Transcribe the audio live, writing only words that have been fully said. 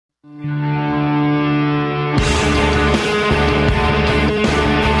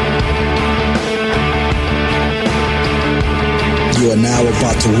now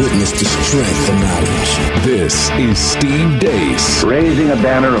about to witness the strength of knowledge. This is Steve Deace. Raising a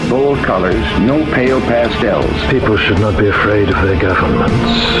banner of bold colors, no pale pastels. People should not be afraid of their governments.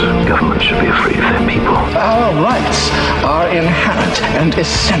 Governments should be afraid of their people. Our rights are inherent and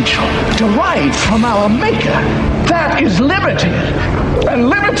essential, derived from our Maker. That is liberty. And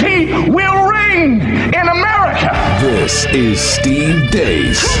liberty will reign in America. This is Steve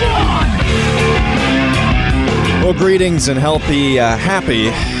Deace. Well, greetings and happy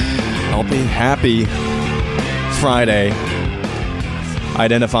Friday.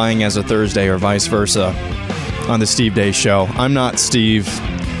 Identifying as a Thursday or vice versa on the Steve Deace Show. I'm not Steve.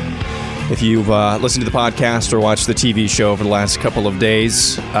 If you've listened to the podcast or watched the TV show over the last couple of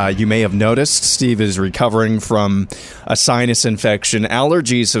days, you may have noticed Steve is recovering from a sinus infection.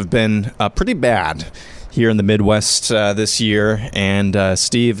 Allergies have been pretty bad here in the Midwest this year, and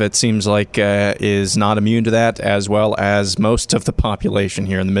Steve, it seems like, is not immune to that, as well as most of the population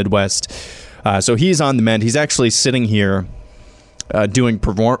here in the Midwest. So he's on the mend. He's actually sitting here doing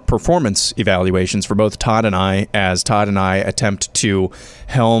performance evaluations for both Todd and I, as Todd and I attempt to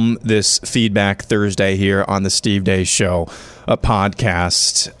helm this Feedback Thursday here on the Steve Deace Show, a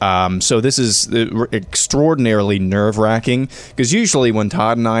podcast. So this is extraordinarily nerve-wracking, because usually when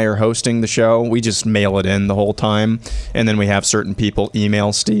Todd and I are hosting the show, we just mail it in the whole time, and then we have certain people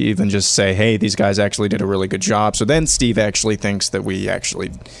email Steve and just say, hey, these guys actually did a really good job. So then Steve actually thinks that we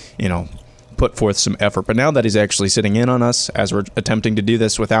actually, put forth some effort. But now that he's actually sitting in on us as we're attempting to do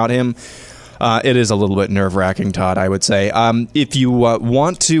this without him, it is a little bit nerve-wracking, Todd, I would say. If you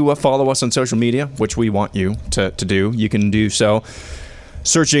want to follow us on social media, which we want you to do, you can do so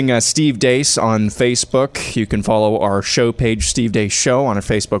searching Steve Deace on Facebook. You can follow our show page, Steve Deace Show, on our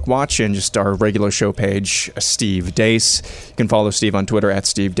Facebook Watch, and just our regular show page, Steve Deace. You can follow Steve on Twitter at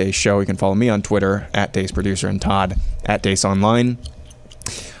Steve Deace Show. You can follow me on Twitter at Deace Producer, and Todd at Deace Online.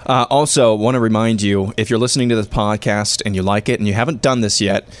 Also, want to remind you, if you're listening to this podcast and you like it and you haven't done this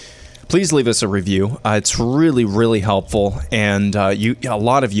yet, please leave us a review. It's really, really helpful, and a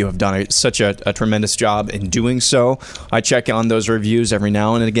lot of you have done such a tremendous job in doing so. I check on those reviews every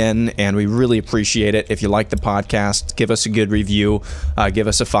now and again, and we really appreciate it. If you like the podcast, give us a good review. Give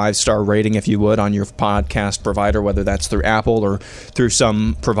us a 5-star rating, if you would, on your podcast provider, whether that's through Apple or through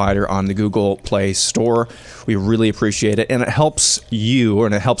some provider on the Google Play Store. We really appreciate it, and it helps you,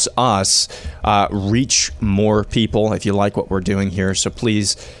 and it helps us reach more people if you like what we're doing here. So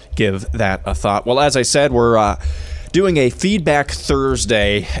please give that a thought. Well, as I said, we're doing a Feedback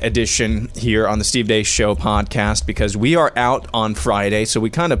Thursday edition here on the Steve Deace Show podcast, because we are out on Friday, so we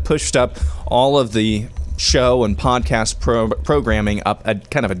kind of pushed up all of the show and podcast programming up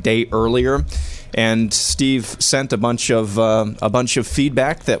kind of a day earlier. And Steve sent a bunch of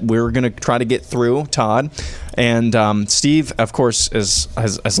feedback that we're going to try to get through, Todd. And Steve, of course,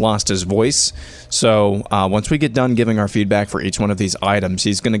 has lost his voice. So once we get done giving our feedback for each one of these items,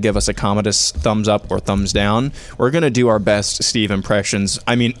 he's going to give us a commodious thumbs up or thumbs down. We're going to do our best Steve impressions.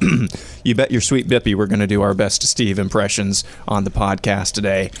 I mean, you bet your sweet bippy we're going to do our best Steve impressions on the podcast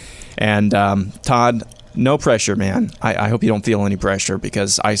today. And Todd, no pressure, man. I hope you don't feel any pressure,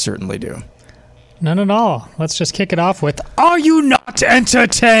 because I certainly do. None at all. Let's just kick it off with, are you not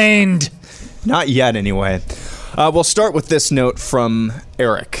entertained? Not yet, anyway. We'll start with this note from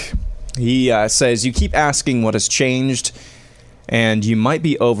Eric. He says, you keep asking what has changed, and you might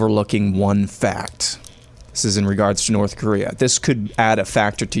be overlooking one fact. This is in regards to North Korea. This could add a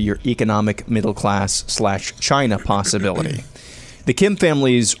factor to your economic middle class / China possibility. The Kim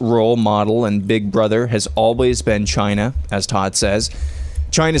family's role model and big brother has always been China, as Todd says.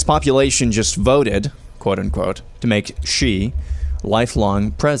 China's population just voted, quote unquote, to make Xi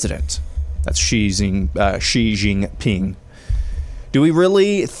lifelong president. That's Xi Jinping. Do we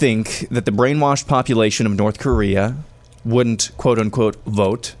really think that the brainwashed population of North Korea wouldn't, quote unquote,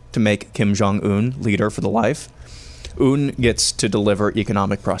 vote to make Kim Jong-un leader for the life? Un gets to deliver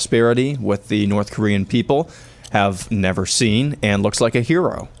economic prosperity, what the North Korean people have never seen, and looks like a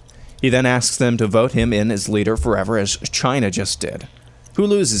hero. He then asks them to vote him in as leader forever, as China just did. Who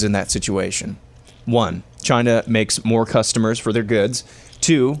loses in that situation? 1, China makes more customers for their goods.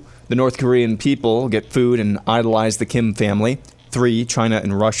 2, the North Korean people get food and idolize the Kim family. 3, China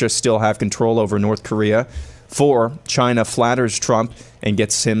and Russia still have control over North Korea. 4, China flatters Trump and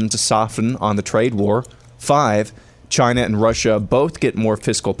gets him to soften on the trade war. 5, China and Russia both get more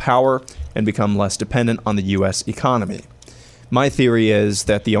fiscal power and become less dependent on the U.S. economy. My theory is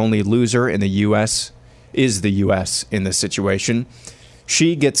that the only loser in the U.S. is the U.S. in this situation.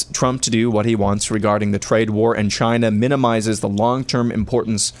 Xi gets Trump to do what he wants regarding the trade war, and China minimizes the long-term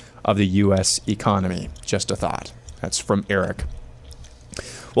importance of the U.S. economy. Just a thought. That's from Eric.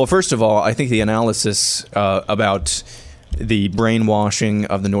 Well, first of all, I think the analysis about the brainwashing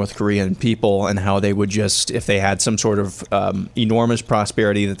of the North Korean people and how they would just, if they had some sort of enormous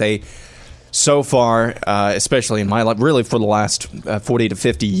prosperity that they so far, especially in my life, really for the last 40 to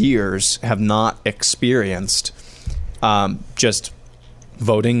 50 years, have not experienced just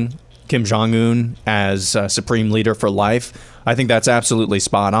voting Kim Jong-un as supreme leader for life. I think that's absolutely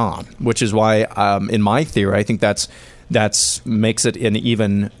spot on, which is why, in my theory, I think that's makes it an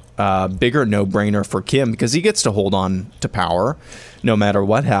even bigger no-brainer for Kim, because he gets to hold on to power no matter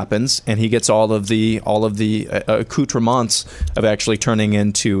what happens, and he gets all of the accoutrements of actually turning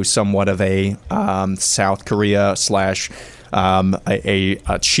into somewhat of a South Korea /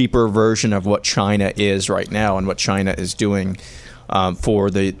 a cheaper version of what China is right now and what China is doing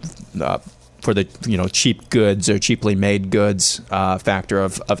for the cheap goods or cheaply made goods factor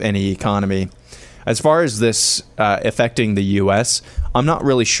of any economy. As far as this affecting the U.S., I'm not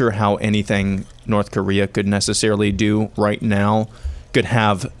really sure how anything North Korea could necessarily do right now could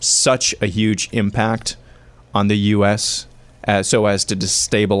have such a huge impact on the U.S. So as to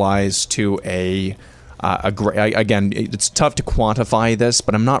destabilize to again, it's tough to quantify this,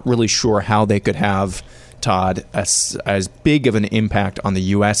 but I'm not really sure how they could have, Todd, as big of an impact on the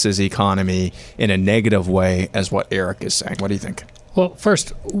U.S.'s economy in a negative way as what Eric is saying. What do you think? Well,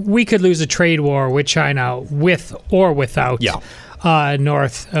 first, we could lose a trade war with China, with or without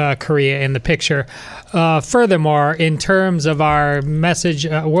North Korea in the picture. Furthermore, in terms of our message,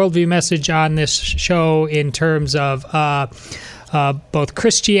 worldview message on this show, in terms of both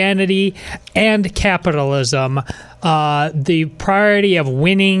Christianity and capitalism, the priority of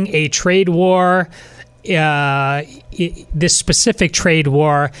winning a trade war, this specific trade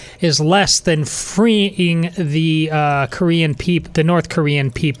war, is less than freeing the North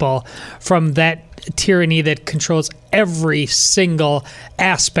Korean people from that tyranny that controls every single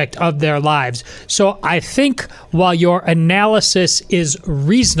aspect of their lives. So I think while your analysis is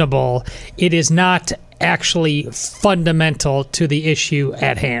reasonable, it is not actually fundamental to the issue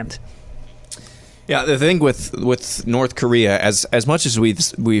at hand. Yeah, the thing with North Korea, as much as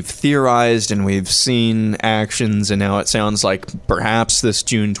we've theorized and we've seen actions, and now it sounds like perhaps this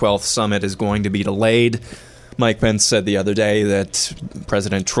June 12th summit is going to be delayed. Mike Pence said the other day that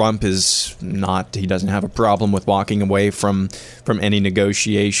President Trump he doesn't have a problem with walking away from any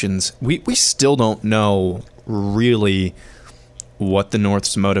negotiations. We still don't know really what the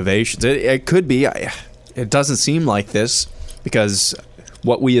North's motivations. It could be. It doesn't seem like this, because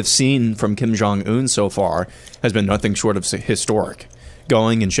what we have seen from Kim Jong-un so far has been nothing short of historic.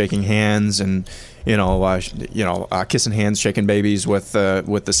 Going and shaking hands and kissing hands, shaking babies with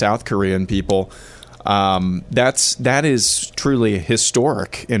the South Korean people. That is truly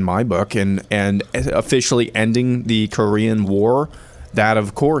historic in my book, and officially ending the Korean War, that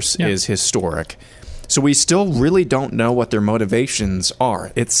of course is historic. So we still really don't know what their motivations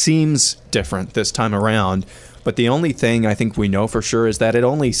are. It seems different this time around, but the only thing I think we know for sure is that it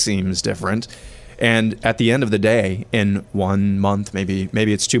only seems different. And at the end of the day, in 1 month, maybe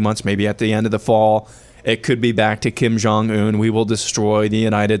it's 2 months, maybe at the end of the fall, it could be back to Kim Jong-un. We will destroy the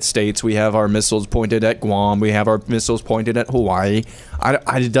United States. We have our missiles pointed at Guam. We have our missiles pointed at Hawaii.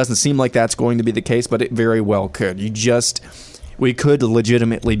 It doesn't seem like that's going to be the case, but it very well could. We could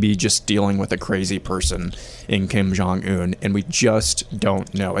legitimately be just dealing with a crazy person in Kim Jong-un, and we just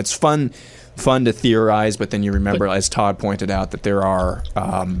don't know. It's fun to theorize, but then you remember, as Todd pointed out, that there are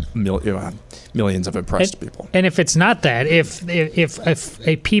millions of oppressed people. And if it's not that, if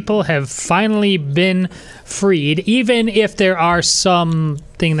a people have finally been freed, even if there are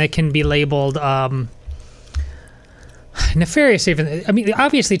something that can be labeled nefarious, even, I mean,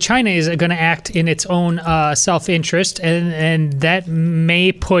 obviously China is going to act in its own self-interest, and that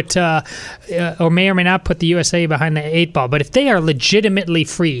may put or may or may not put the USA behind the 8 ball. But if they are legitimately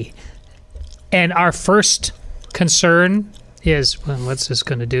free, and our first concern is, well, what's this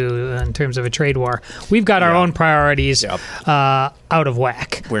going to do in terms of a trade war? We've got our own priorities out of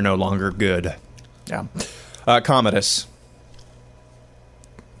whack. We're no longer good. Yeah. Commodus.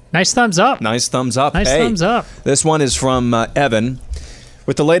 Nice thumbs up. Nice thumbs up. Nice thumbs up. This one is from Evan.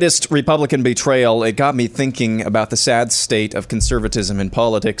 With the latest Republican betrayal, it got me thinking about the sad state of conservatism in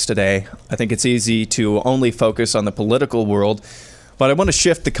politics today. I think it's easy to only focus on the political world, but I want to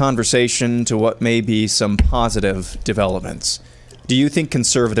shift the conversation to what may be some positive developments. Do you think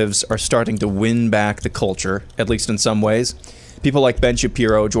conservatives are starting to win back the culture, at least in some ways? People like Ben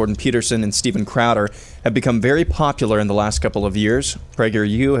Shapiro, Jordan Peterson, and Steven Crowder have become very popular in the last couple of years.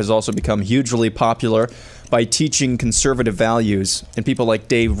 PragerU has also become hugely popular by teaching conservative values, and people like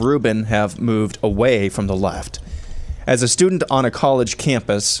Dave Rubin have moved away from the left. As a student on a college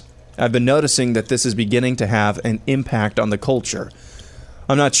campus, I've been noticing that this is beginning to have an impact on the culture.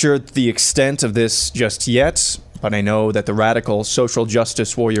 I'm not sure the extent of this just yet, but I know that the radical social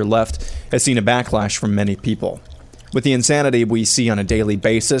justice warrior left has seen a backlash from many people. With the insanity we see on a daily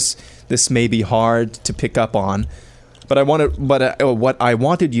basis, this may be hard to pick up on, but I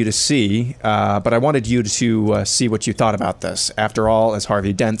wanted you to see what you thought about this. After all, as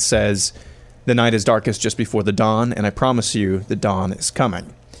Harvey Dent says, the night is darkest just before the dawn, and I promise you the dawn is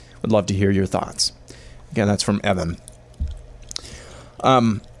coming. Would love to hear your thoughts. Again, that's from Evan.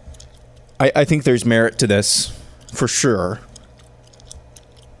 I think there's merit to this, for sure.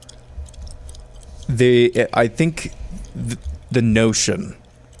 I think the notion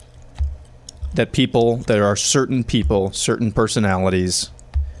that there are certain people, certain personalities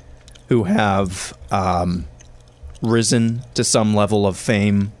who have risen to some level of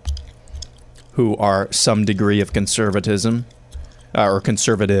fame, who are some degree of conservatism, or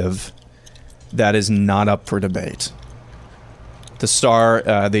conservative, that is not up for debate.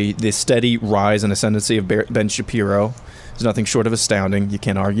 The steady rise and ascendancy of Ben Shapiro is nothing short of astounding. You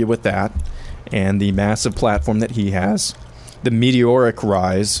can't argue with that. And the massive platform that he has. The meteoric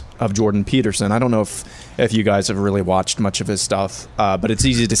rise of Jordan Peterson. I don't know if you guys have really watched much of his stuff, but it's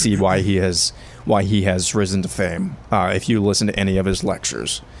easy to see why he has risen to fame if you listen to any of his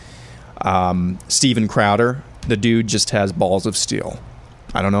lectures. Steven Crowder, the dude just has balls of steel.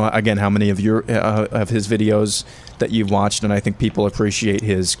 I don't know, again, how many of his videos that you've watched, and I think people appreciate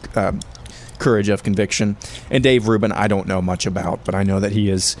his courage of conviction. And Dave Rubin, I don't know much about, but I know that he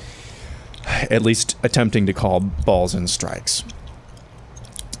is at least attempting to call balls and strikes.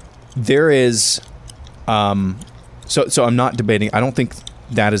 There is, so I'm not debating. I don't think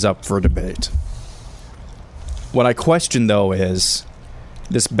that is up for debate. What I question, though, is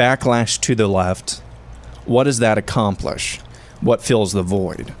this backlash to the left. What does that accomplish? What fills the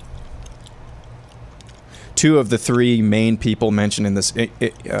void? Two of the three main people mentioned in this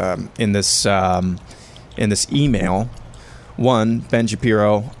email. One, Ben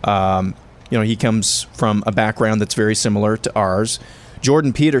Shapiro. He comes from a background that's very similar to ours.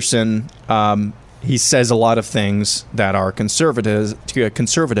 Jordan Peterson. He says a lot of things that are conservative.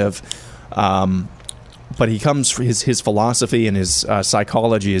 But he comes, his philosophy and his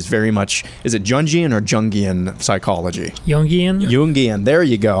psychology is very much, is it Jungian or Jungian psychology? Jungian, there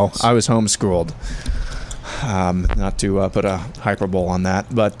you go. I was homeschooled. Not to put a hyperbole on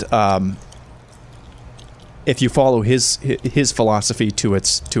that, but if you follow his philosophy to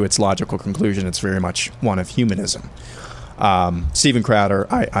its logical conclusion, it's very much one of humanism. Steven Crowder,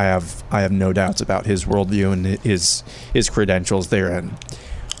 I have no doubts about his worldview and his credentials therein.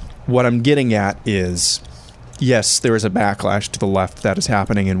 What I'm getting at is, yes, there is a backlash to the left that is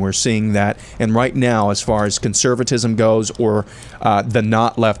happening, and we're seeing that. And right now, as far as conservatism goes, or the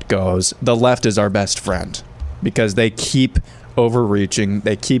not left goes, the left is our best friend, because they keep overreaching.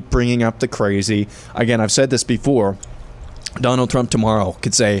 They keep bringing up the crazy. Again, I've said this before. Donald Trump tomorrow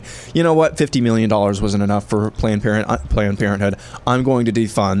could say, you know what, $50 million wasn't enough for Planned Parenthood. I'm going to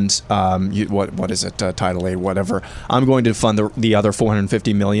defund, what is it, Title Aid, whatever. I'm going to fund the other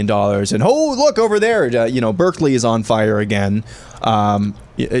 $450 million. And, oh, look, over there, Berkeley is on fire again.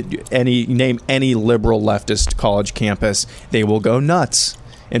 Name any liberal leftist college campus, they will go nuts,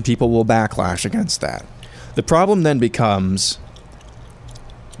 and people will backlash against that. The problem then becomes,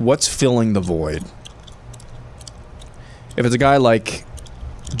 what's filling the void? If it's a guy like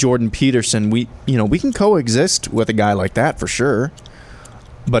Jordan Peterson, we can coexist with a guy like that for sure.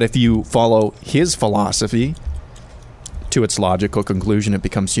 But if you follow his philosophy to its logical conclusion, it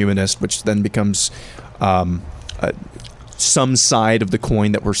becomes humanist, which then becomes some side of the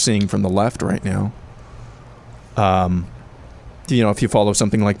coin that we're seeing from the left right now. If you follow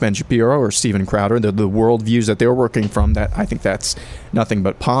something like Ben Shapiro or Steven Crowder, the worldviews that they're working from, that I think that's nothing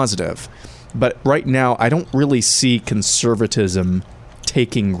but positive. But right now, I don't really see conservatism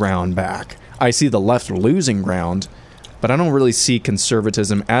taking ground back. I see the left losing ground, but I don't really see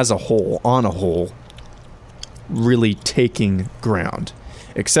conservatism as a whole, on a whole, really taking ground,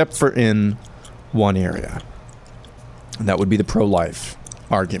 except for in one area. And that would be the pro-life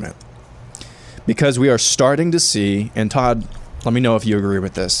argument. Because we are starting to see, and Todd, let me know if you agree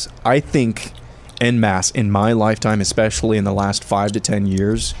with this, I think en masse, in my lifetime, especially in the last 5 to 10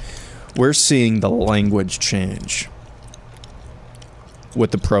 years, we're seeing the language change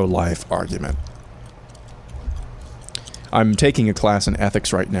with the pro-life argument. I'm taking a class in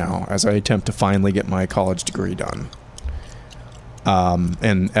ethics right now as I attempt to finally get my college degree done.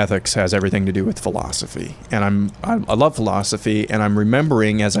 And ethics has everything to do with philosophy. And I love philosophy, and I'm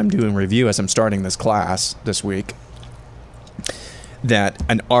remembering as I'm doing review, as I'm starting this class this week, that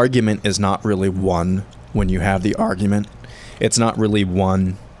an argument is not really won when you have the argument. It's not really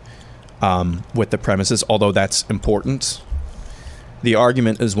won with the premises, although that's important. The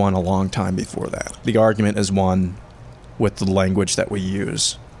argument is won a long time before that. The argument is won with the language that we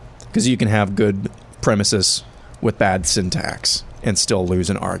use. Because you can have good premises with bad syntax and still lose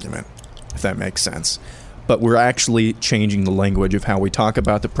an argument, if that makes sense. But we're actually changing the language of how we talk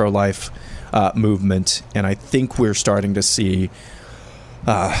about the pro-life movement, and I think we're starting to see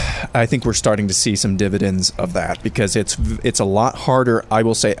some dividends of that, because it's a lot harder. I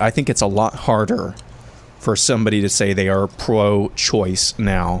will say, I think it's a lot harder for somebody to say they are pro-choice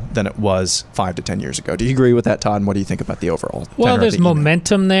now than it was 5 to 10 years ago. Do you agree with that, Todd? And what do you think about the overall? Well, there's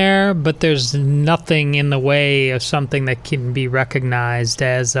momentum there, but there's nothing in the way of something that can be recognized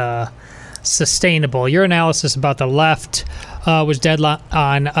as sustainable. Your analysis about the left was dead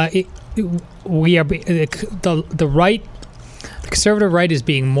on. We are the right. The conservative right is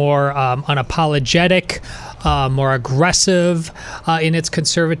being more unapologetic, more aggressive in its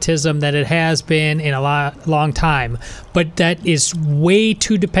conservatism than it has been in a long time. But that is way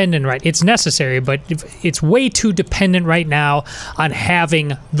too dependent, right? It's necessary, but it's way too dependent right now on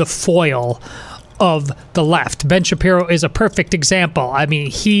having the foil of the left. Ben Shapiro is a perfect example. I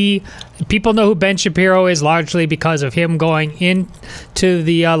mean, people know who Ben Shapiro is largely because of him going into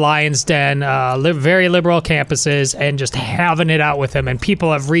the Lion's Den, very liberal campuses, and just having it out with him. And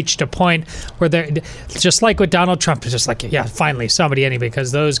people have reached a point where they're just like with Donald Trump. It's just like, yeah, finally somebody, anyway,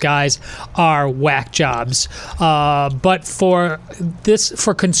 because those guys are whack jobs. But so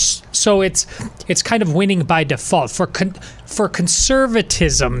it's kind of winning by default. For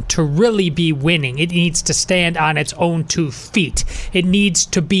conservatism to really be winning, it needs to stand on its own 2 feet. It needs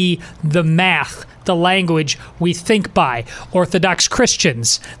to be the math, the language we think by. Orthodox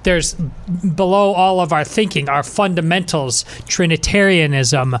Christians, there's below all of our thinking, our fundamentals,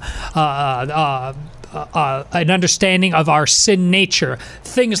 Trinitarianism, an understanding of our sin nature,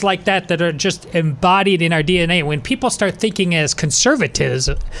 things like that are just embodied in our DNA. When people start thinking as conservatives,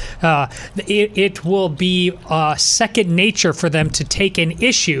 it will be second nature for them to take an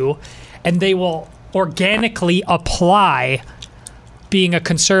issue, and they will organically apply being a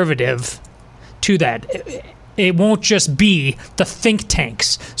conservative to that. It won't just be the think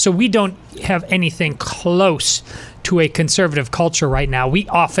tanks. So we don't have anything close to a conservative culture right now. We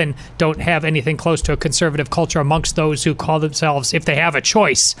often don't have anything close to a conservative culture amongst those who call themselves, if they have a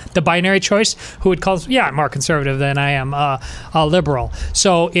choice, the binary choice, who would call, I'm more conservative than I am a liberal.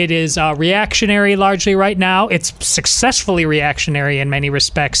 So it is reactionary largely right now. It's successfully reactionary in many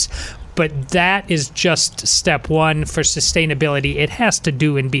respects, but that is just step one for sustainability. It has to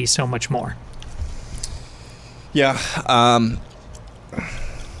do and be so much more. Yeah.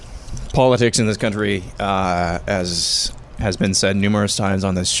 Politics in this country, as has been said numerous times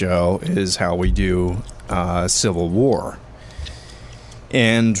on this show, is how we do civil war.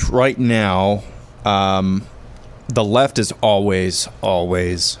 And right now, the left is always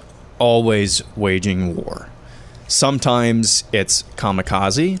waging war. Sometimes it's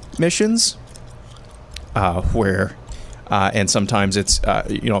kamikaze missions, and sometimes it's,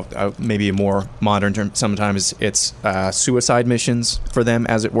 maybe a more modern term, sometimes it's suicide missions for them,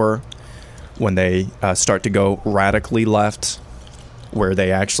 as it were, when they start to go radically left, where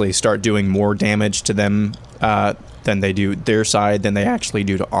they actually start doing more damage to them than they do their side, than they actually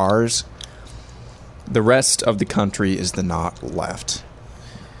do to ours. The rest of the country is the not left.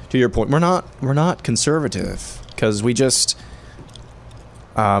 To your point, we're not conservative, because we just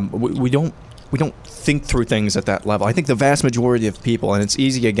we don't think through things at that level. I think the vast majority of people, and it's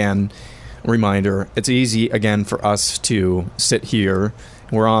easy again for us to sit here.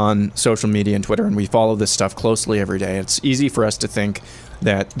 We're on social media and Twitter, and we follow this stuff closely every day. It's easy for us to think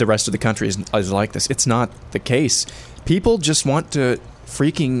that the rest of the country is like this. It's not the case. People just want to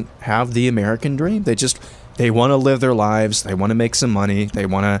freaking have the American dream. They want to live their lives. They want to make some money. They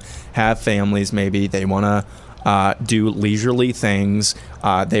want to have families, maybe. They want to do leisurely things.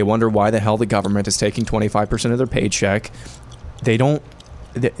 They wonder why the hell the government is taking 25% of their paycheck. They don't,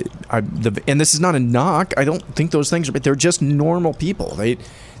 and this is not a knock. I don't think those things are, but they're just normal people. The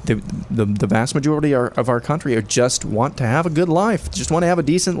vast majority of our country just want to have a good life, just want to have a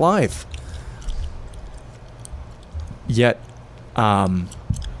decent life. Yet the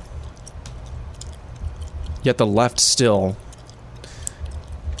left still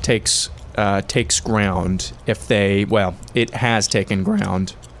takes ground it has taken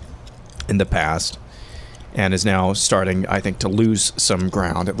ground in the past, and is now starting, I think, to lose some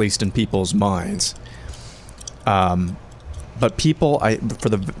ground, at least in people's minds. But people, I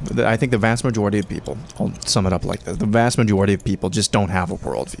think the vast majority of people, I'll sum it up like this, the vast majority of people just don't have a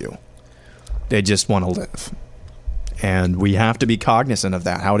worldview. They just want to live. And we have to be cognizant of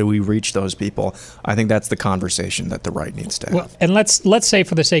that. How do we reach those people? I think that's the conversation that the right needs to have. Well, and let's say,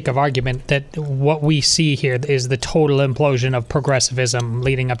 for the sake of argument, that what we see here is the total implosion of progressivism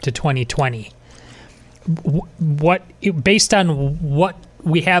leading up to 2020. Based on what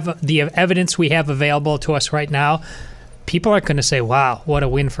we have, the evidence we have available to us right now, people aren't going to say, "Wow, what a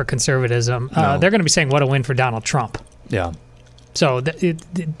win for conservatism." No. They're going to be saying, "What a win for Donald Trump." Yeah. So,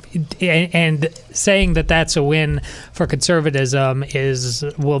 and saying that that's a win for conservatism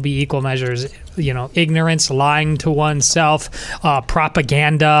will be equal measures, ignorance, lying to oneself,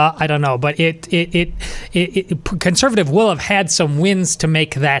 propaganda. I don't know, but conservative will have had some wins to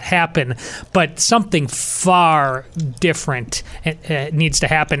make that happen, but something far different needs to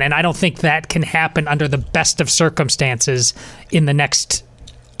happen, and I don't think that can happen under the best of circumstances in the next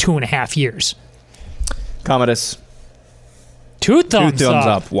 2.5 years. Commodus. Two thumbs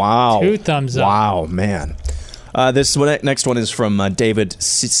up. Wow. 2 thumbs up. Wow, man. This next one is from David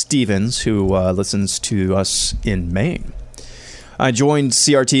Stevens, who listens to us in Maine. I joined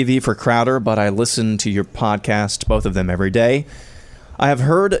CRTV for Crowder, but I listen to your podcast, both of them, every day. I have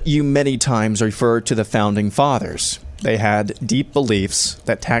heard you many times refer to the Founding Fathers. They had deep beliefs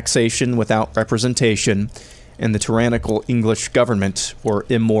that taxation without representation and the tyrannical English government were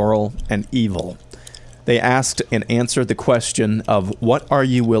immoral and evil. They asked and answered the question of what are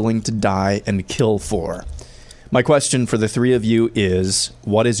you willing to die and kill for? My question for the three of you is,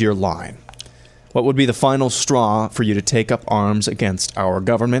 what is your line? What would be the final straw for you to take up arms against our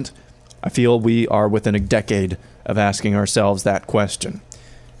government? I feel we are within a decade of asking ourselves that question.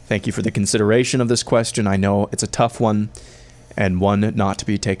 Thank you for the consideration of this question. I know it's a tough one and one not to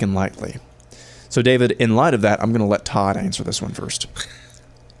be taken lightly. So, David, in light of that, I'm going to let Todd answer this one first.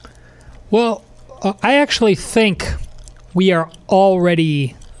 Well, I actually think we are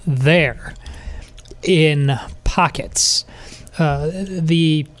already there in pockets.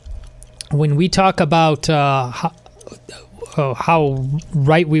 When we talk about how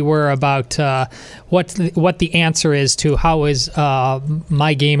right we were about what the answer is to how is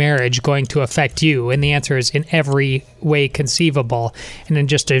my gay marriage going to affect you, and the answer is in every way conceivable. And in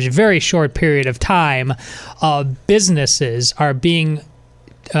just a very short period of time, businesses are being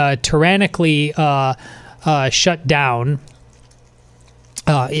tyrannically shut down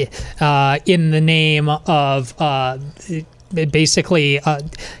in the name of basically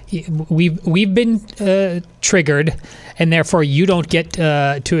we've been triggered, and therefore you don't get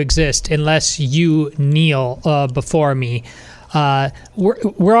to exist unless you kneel before me.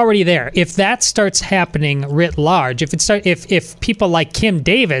 We're already there. If that starts happening writ large, if people like Kim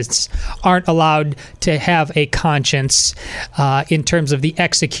Davis aren't allowed to have a conscience in terms of the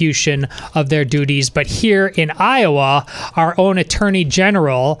execution of their duties, but here in Iowa, our own Attorney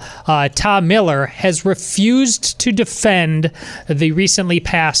General, Tom Miller, has refused to defend the recently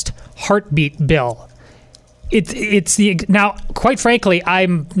passed heartbeat bill. Now, quite frankly,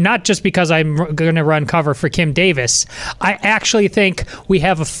 I'm not just because I'm going to run cover for Kim Davis. I actually think we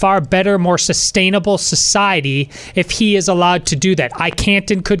have a far better, more sustainable society if he is allowed to do that. I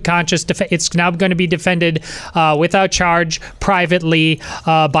can't in good conscience defend. It's now going to be defended without charge privately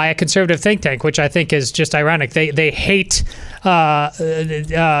by a conservative think tank, which I think is just ironic. They hate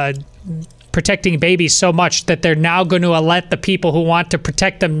protecting babies so much that they're now going to let the people who want to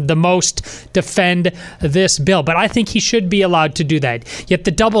protect them the most defend this bill. But I think he should be allowed to do that. Yet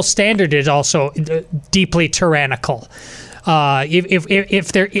the double standard is also deeply tyrannical.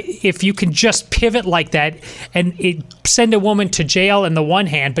 If you can just pivot like that and send a woman to jail in the one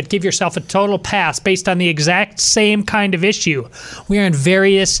hand, but give yourself a total pass based on the exact same kind of issue, we are in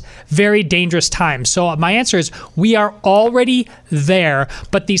various, very dangerous times. So my answer is we are already there,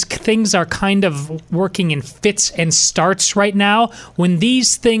 but these things are kind of working in fits and starts right now. When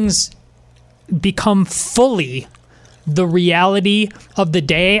these things become fully the reality of the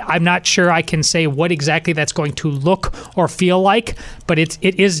day, I'm not sure I can say what exactly that's going to look or feel like, but it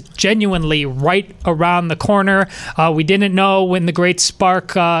is genuinely right around the corner. We didn't know when the Great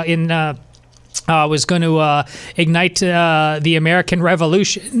Spark was going to ignite the American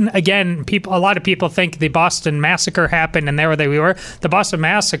Revolution. Again, a lot of people think the Boston Massacre happened, and there we were. The Boston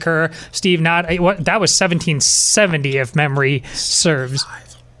Massacre, Steve, that was 1770, if memory serves.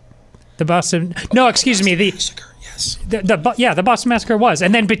 The Boston Massacre was.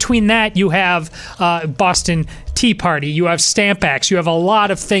 And then between that, you have Boston Tea Party, you have Stamp Acts, you have a lot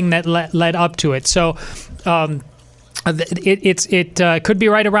of things that led up to it. So It could be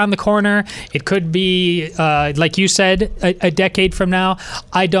right around the corner. It could be, like you said, a decade from now.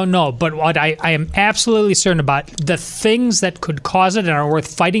 I don't know. But what I am absolutely certain about, the things that could cause it and are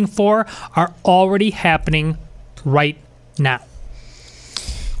worth fighting for are already happening right now.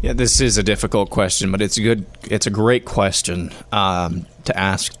 Yeah, this is a difficult question, but it's a great question to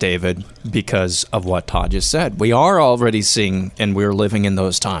ask, David, because of what Todd just said. We are already seeing, and we're living in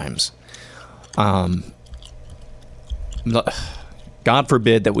those times. God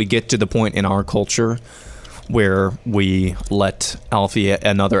forbid that we get to the point in our culture where we let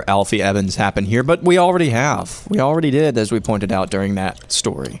another Alfie Evans happen here, but we already have. We already did, as we pointed out during that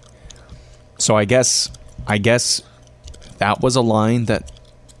story. So I guess that was a line that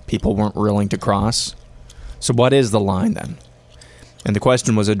people weren't willing to cross. So what is the line then? And the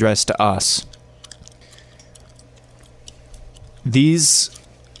question was addressed to us. These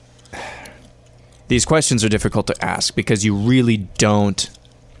questions are difficult to ask because you really don't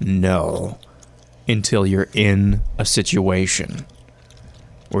know until you're in a situation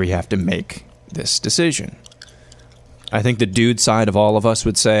where you have to make this decision. I think the dude side of all of us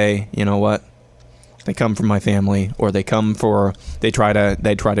would say, you know what? They come from my family, or they try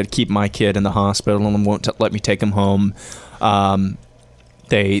to keep my kid in the hospital and won't let me take him home.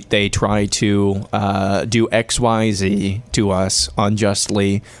 They try to do XYZ to us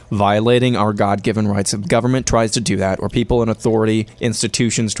unjustly, violating our God-given rights. If government tries to do that, or people in authority,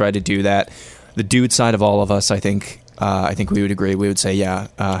 institutions try to do that, the dude side of all of us, I think we would agree. We would say, yeah,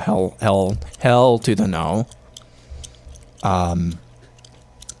 hell to the no.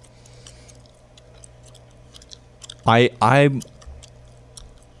 I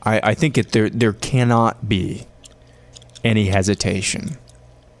think there cannot be any hesitation,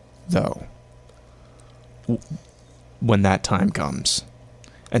 though, when that time comes.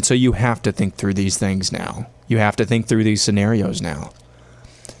 And so you have to think through these things now. You have to think through these scenarios now.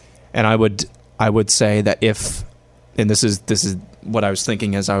 And I would say that if, and this is what I was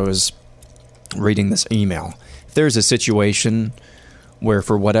thinking as I was reading this email, if there's a situation where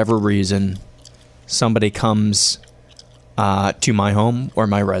for whatever reason somebody comes to my home or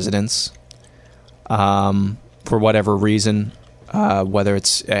my residence, for whatever reason, whether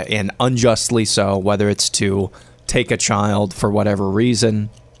it's and unjustly so, whether it's to take a child for whatever reason,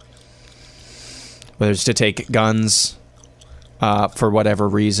 whether it's to take guns for whatever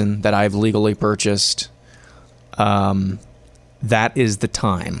reason that I've legally purchased, that is the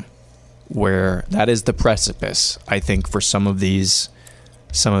time where that is the precipice, I think, for some of these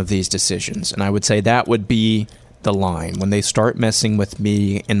decisions. And I would say that would be the line. When they start messing with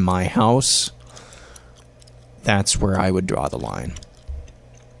me in my house, that's where I would draw the line.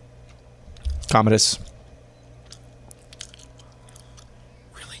 Commodus?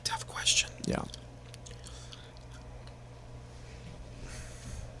 Really tough question. Yeah.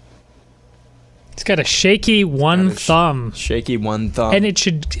 It's got a shaky one thumb. Shaky one thumb. And it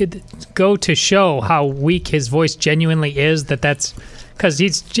should go to show how weak his voice genuinely is, that's... Because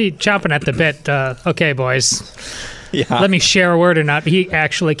he's chomping at the bit. Okay, boys. Yeah. Let me share a word or not. He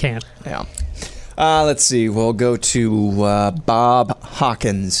actually can't. Yeah. Let's see. We'll go to Bob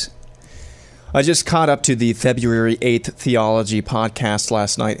Hawkins. I just caught up to the February 8th Theology podcast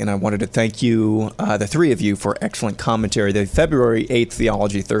last night, and I wanted to thank you, the three of you, for excellent commentary. The February 8th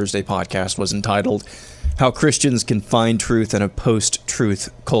Theology Thursday podcast was entitled, How Christians Can Find Truth in a Post-Truth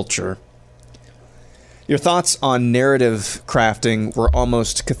Culture. Your thoughts on narrative crafting were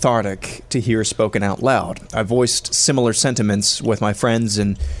almost cathartic to hear spoken out loud. I voiced similar sentiments with my friends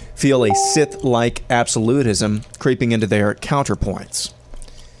and feel a Sith-like absolutism creeping into their counterpoints.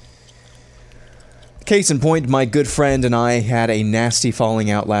 Case in point, my good friend and I had a nasty falling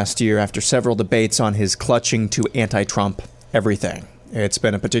out last year after several debates on his clutching to anti-Trump everything. It's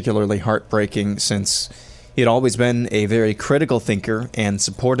been a particularly heartbreaking since he had always been a very critical thinker and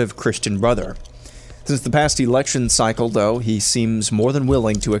supportive Christian brother. Since the past election cycle, though, he seems more than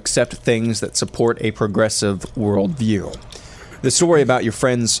willing to accept things that support a progressive worldview. The story about your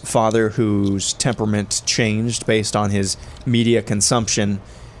friend's father, whose temperament changed based on his media consumption,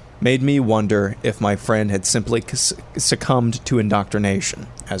 made me wonder if my friend had simply succumbed to indoctrination,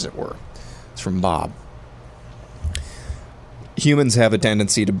 as it were. It's from Bob. Humans have a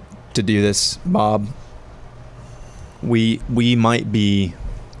tendency to do this, Bob. We might be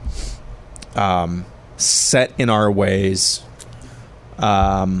set in our ways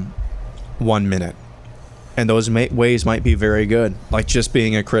 1 minute, and those ways might be very good, like just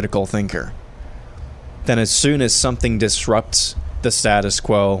being a critical thinker. Then as soon as something disrupts the status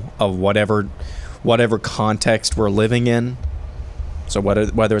quo of whatever context we're living in, So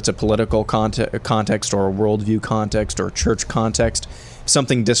whether it's a political context or a worldview context or a church context, if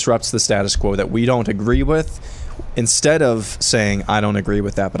something disrupts the status quo that we don't agree with, instead of saying, I don't agree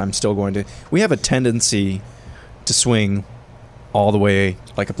with that, but I'm still going to... We have a tendency to swing all the way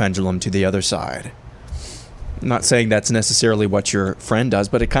like a pendulum to the other side. I'm not saying that's necessarily what your friend does,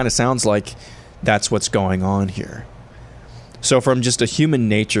 but it kind of sounds like that's what's going on here. So from just a human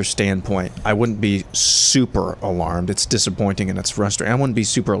nature standpoint, I wouldn't be super alarmed. It's disappointing and it's frustrating. I wouldn't be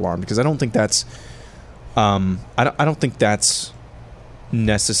super alarmed because I don't think that's I don't think that's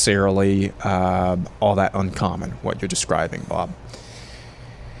necessarily all that uncommon, what you're describing, Bob.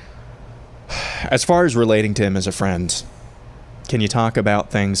 As far as relating to him as a friend, can you talk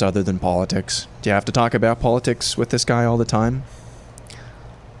about things other than politics? Do you have to talk about politics with this guy all the time?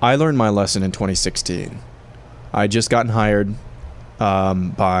 I learned my lesson in 2016. I had just gotten hired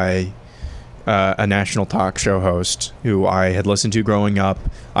by a national talk show host who I had listened to growing up.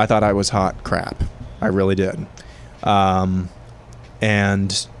 I thought I was hot crap. I really did. And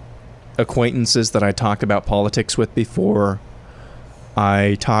acquaintances that I talked about politics with before,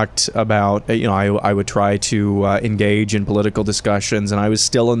 I talked about, I would try to engage in political discussions, and I was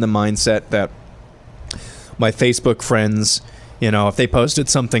still in the mindset that my Facebook friends, if they posted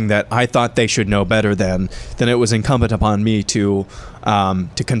something that I thought they should know better then it was incumbent upon me to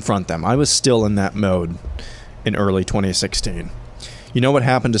confront them. I was still in that mode in early 2016. You know what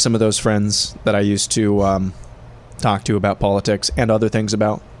happened to some of those friends that I used to talk to about politics and other things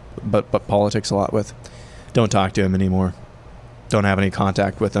about, but politics a lot with? Don't talk to them anymore. Don't have any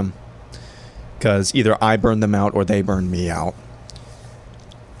contact with them because either I burned them out or they burned me out.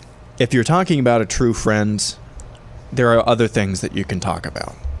 If you're talking about a true friend, there are other things that you can talk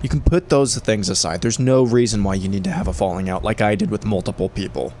about. You can put those things aside. There's no reason why you need to have a falling out like I did with multiple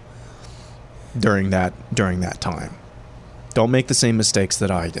people during that time. Don't make the same mistakes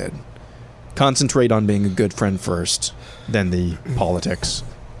that I did. Concentrate on being a good friend first, then the politics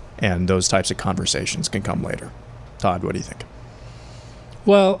and those types of conversations can come later. Todd, what do you think?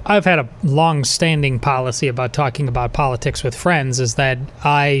 Well, I've had a long-standing policy about talking about politics with friends is that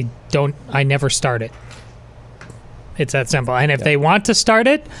I never start it. It's that simple. And if they want to start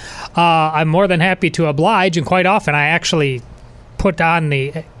it, I'm more than happy to oblige. And quite often, I actually put on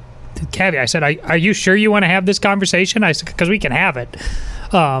the caveat. I said, "Are you sure you want to have this conversation?" I said, "Because we can have it,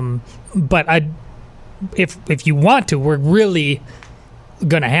 but if you want to, we're really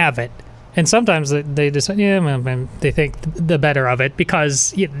gonna have it." And sometimes they decide, they think the better of it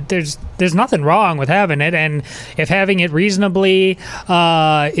because there's nothing wrong with having it, and if having it reasonably,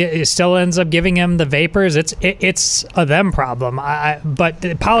 it still ends up giving them the vapors. It's a them problem.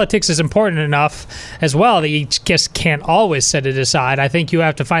 But politics is important enough as well that you just can't always set it aside. I think you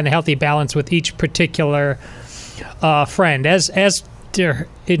have to find a healthy balance with each particular friend. As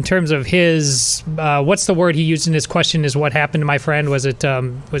in terms of his, what's the word he used in his question? Is what happened to my friend? Was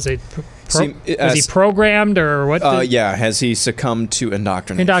he programmed or what? Has he succumbed to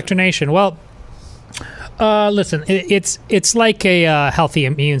indoctrination? Indoctrination. Well, listen, it's like a healthy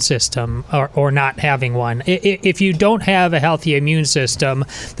immune system or not having one. If you don't have a healthy immune system,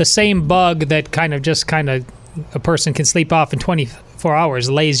 the same bug that kind of a person can sleep off in 24 hours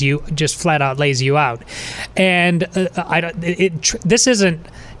flat out lays you out. And this isn't...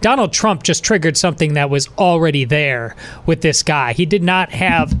 Donald Trump just triggered something that was already there with this guy. He did not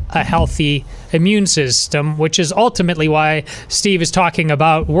have a healthy immune system, which is ultimately why Steve is talking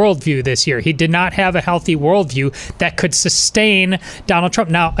about worldview this year. He did not have a healthy worldview that could sustain Donald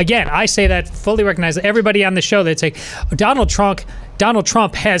Trump. Now, again, I say that fully recognize that everybody on the show that's like, Donald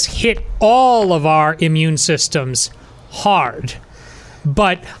Trump has hit all of our immune systems hard.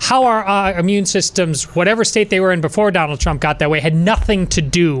 But how our immune systems, whatever state they were in before Donald Trump got that way, had nothing to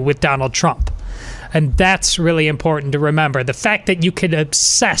do with Donald Trump. And that's really important to remember. The fact that you can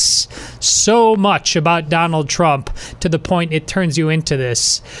obsess so much about Donald Trump to the point it turns you into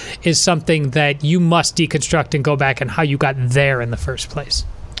this is something that you must deconstruct and go back and how you got there in the first place.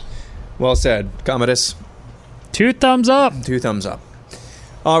 Well said. Commodus? 2 thumbs up. 2 thumbs up.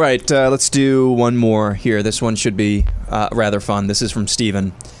 All right, let's do one more here. This one should be rather fun. This is from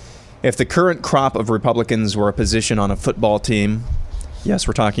Steven. If the current crop of Republicans were a position on a football team, yes,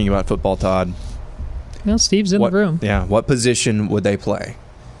 we're talking about football, Todd. Well, Steve's in the room. Yeah, what position would they play?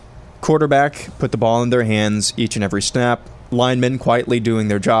 Quarterback, put the ball in their hands each and every snap. Linemen quietly doing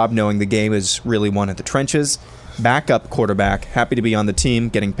their job, knowing the game is really won at the trenches. Backup quarterback, happy to be on the team,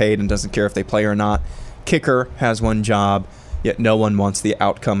 getting paid and doesn't care if they play or not. Kicker has one job, yet no one wants the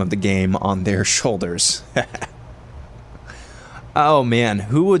outcome of the game on their shoulders. Oh, man.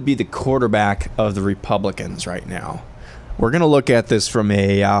 Who would be the quarterback of the Republicans right now? We're going to look at this from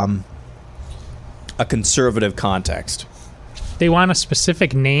a conservative context. They want a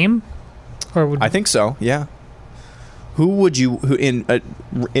specific name, or would I think so. Yeah. Who would you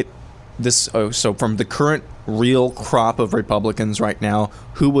so from the current real crop of Republicans right now,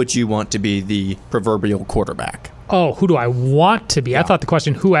 who would you want to be the proverbial quarterback? Oh, who do I want to be? Yeah. I thought the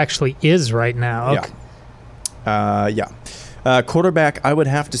question who actually is right now. Okay. Quarterback, I would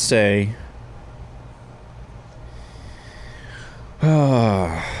have to say.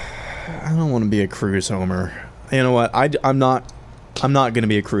 I don't want to be a Cruz homer. You know what? I'm not going to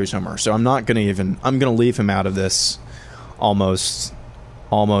be a Cruz homer, so I'm not going to even. I'm going to leave him out of this. Almost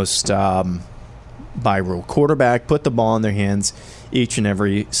by rule. Quarterback, put the ball in their hands each and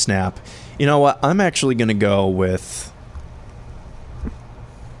every snap. You know what? I'm actually going to go with. I'm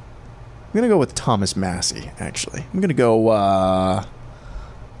going to go with Thomas Massey. Actually, I'm going to go.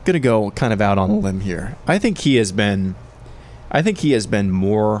 Kind of out on a limb here. I think he has been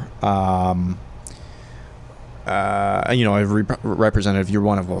more. A representative. You're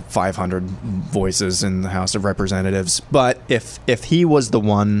one of 500 voices in the House of Representatives. But if he was the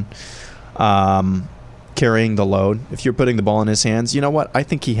one carrying the load, if you're putting the ball in his hands, you know what? I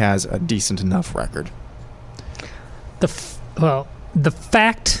think he has a decent enough record. The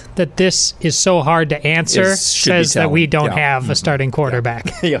fact that this is so hard to answer says that we don't have a starting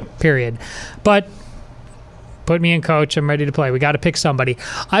quarterback. Yeah. Period. But put me in, coach. I'm ready to play. We got to pick somebody.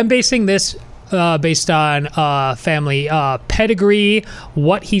 I'm basing this based on family pedigree,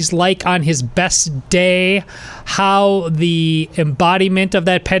 what he's like on his best day, how the embodiment of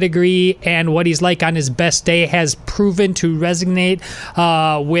that pedigree and what he's like on his best day has proven to resonate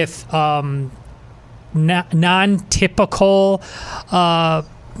with non-typical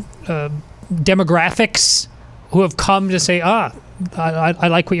demographics who have come to say, I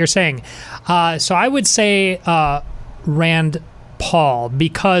like what you're saying. So I would say Rand Paul,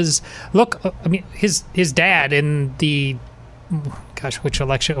 because look, I mean, his dad in the which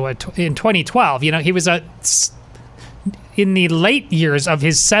election in 2012, he was in the late years of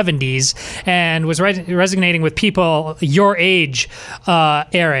his 70s and was resonating with people your age,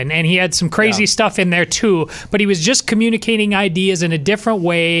 Aaron, and he had some crazy stuff in there too, but he was just communicating ideas in a different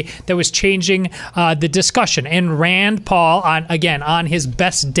way that was changing the discussion. And Rand Paul, on his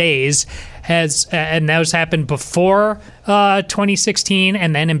best days, and those happened before 2016,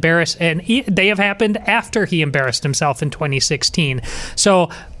 and then they have happened after he embarrassed himself in 2016. So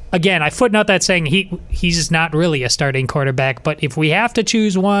again, I footnote that saying he's not really a starting quarterback, but if we have to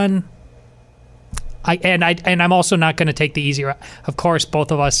choose one, I'm also not going to take the easy route. Of course,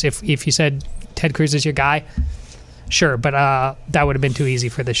 both of us, if you said Ted Cruz is your guy, sure, but that would have been too easy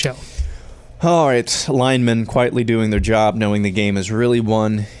for the show. All right, linemen quietly doing their job, knowing the game is really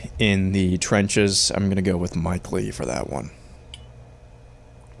won in the trenches. I'm going to go with Mike Lee for that one.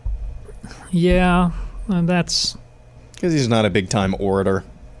 Yeah, that's... because he's not a big-time orator.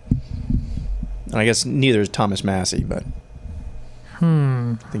 And I guess neither is Thomas Massey, but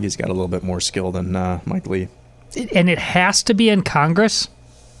I think he's got a little bit more skill than Mike Lee. And it has to be in Congress?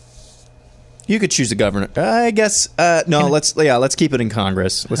 You could choose a governor. I guess no. Let's keep it in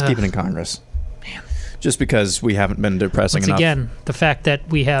Congress. Let's keep it in Congress. Man, just because we haven't been depressing enough. Again, the fact that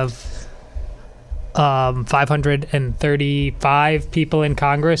we have 535 people in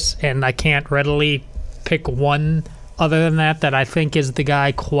Congress, and I can't readily pick one other than that I think is the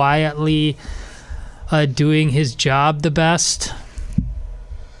guy quietly doing his job the best.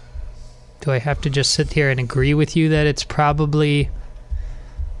 Do I have to just sit here and agree with you that it's probably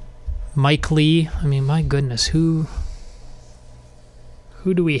Mike Lee? I mean, my goodness, who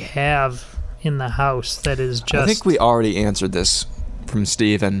do we have in the House that is just... I think we already answered this from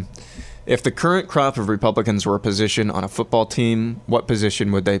Steven. If the current crop of Republicans were a position on a football team, what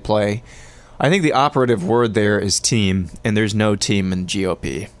position would they play? I think the operative word there is team, and there's no team in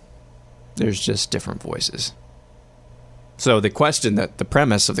GOP. There's just different voices. So the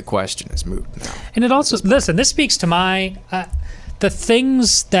premise of the question is moot now. And it also, listen, this speaks to my... the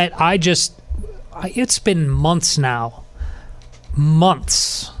things that it's been months now,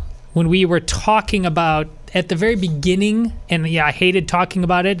 when we were talking about at the very beginning, and I hated talking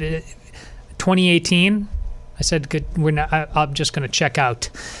about it, 2018, I said, good, I'm just going to check out.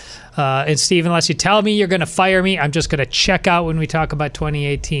 And Steve, unless you tell me you're going to fire me, I'm just going to check out when we talk about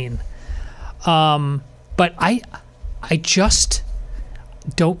 2018. But I just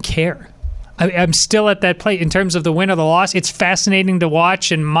don't care. I'm still at that place in terms of the win or the loss. It's fascinating to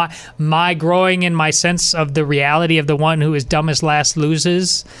watch, and my growing in my sense of the reality of the one who is dumbest last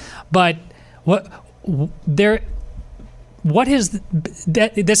loses. But what is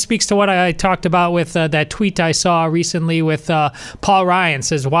that? This speaks to what I talked about with that tweet I saw recently with Paul Ryan.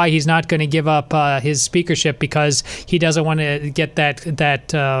 Says why he's not going to give up his speakership because he doesn't want to get that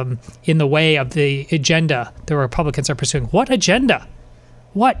in the way of the agenda the Republicans are pursuing. What agenda?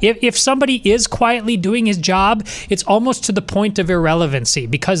 What if somebody is quietly doing his job? It's almost to the point of irrelevancy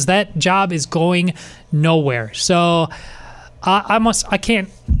because that job is going nowhere. So I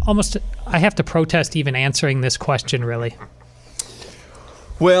have to protest even answering this question, really.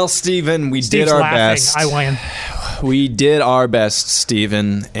 Well, Stephen, we Steve's did our laughing. best. I win. We did our best,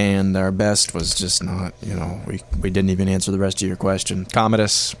 Stephen, and our best was just not, we didn't even answer the rest of your question.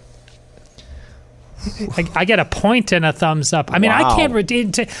 Commodus. I get a point and a thumbs up. I mean, Wow.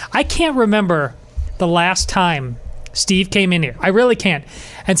 I can't remember the last time Steve came in here. I really can't.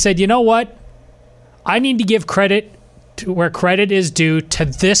 And said, you know what? I need to give credit to where credit is due to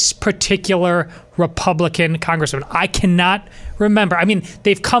this particular Republican congressman. I cannot remember. I mean,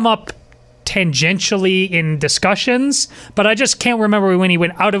 they've come up tangentially in discussions, but I just can't remember when he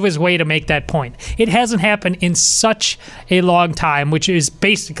went out of his way to make that point. It hasn't happened in such a long time, which is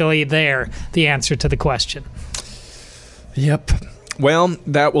basically the answer to the question. Yep. Well,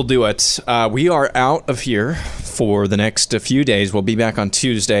 that will do it. We are out of here for the next few days. We'll be back on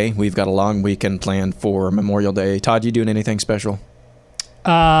Tuesday. We've got a long weekend planned for Memorial Day. Todd, you doing anything special?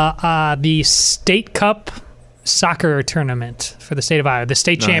 The State Cup soccer tournament for the state of Iowa. The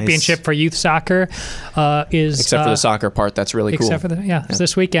state championship for youth soccer is... Except for the soccer part. That's really cool. Except for it's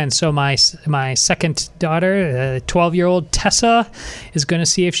this weekend. So my second daughter, 12-year-old Tessa, is going to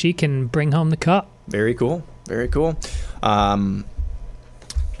see if she can bring home the cup. Very cool. Very cool. I'm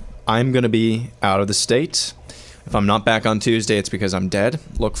going to be out of the state. If I'm not back on Tuesday, it's because I'm dead.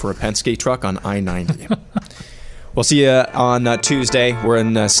 Look for a Penske truck on I-90. We'll see you on Tuesday,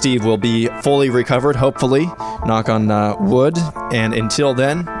 wherein Steve will be fully recovered, hopefully. Knock on wood. And until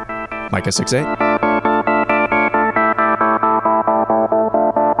then, Micah 6'8".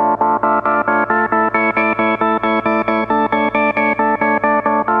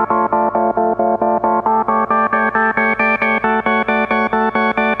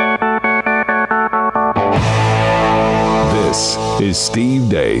 This is Steve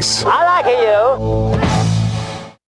Deace. I like you.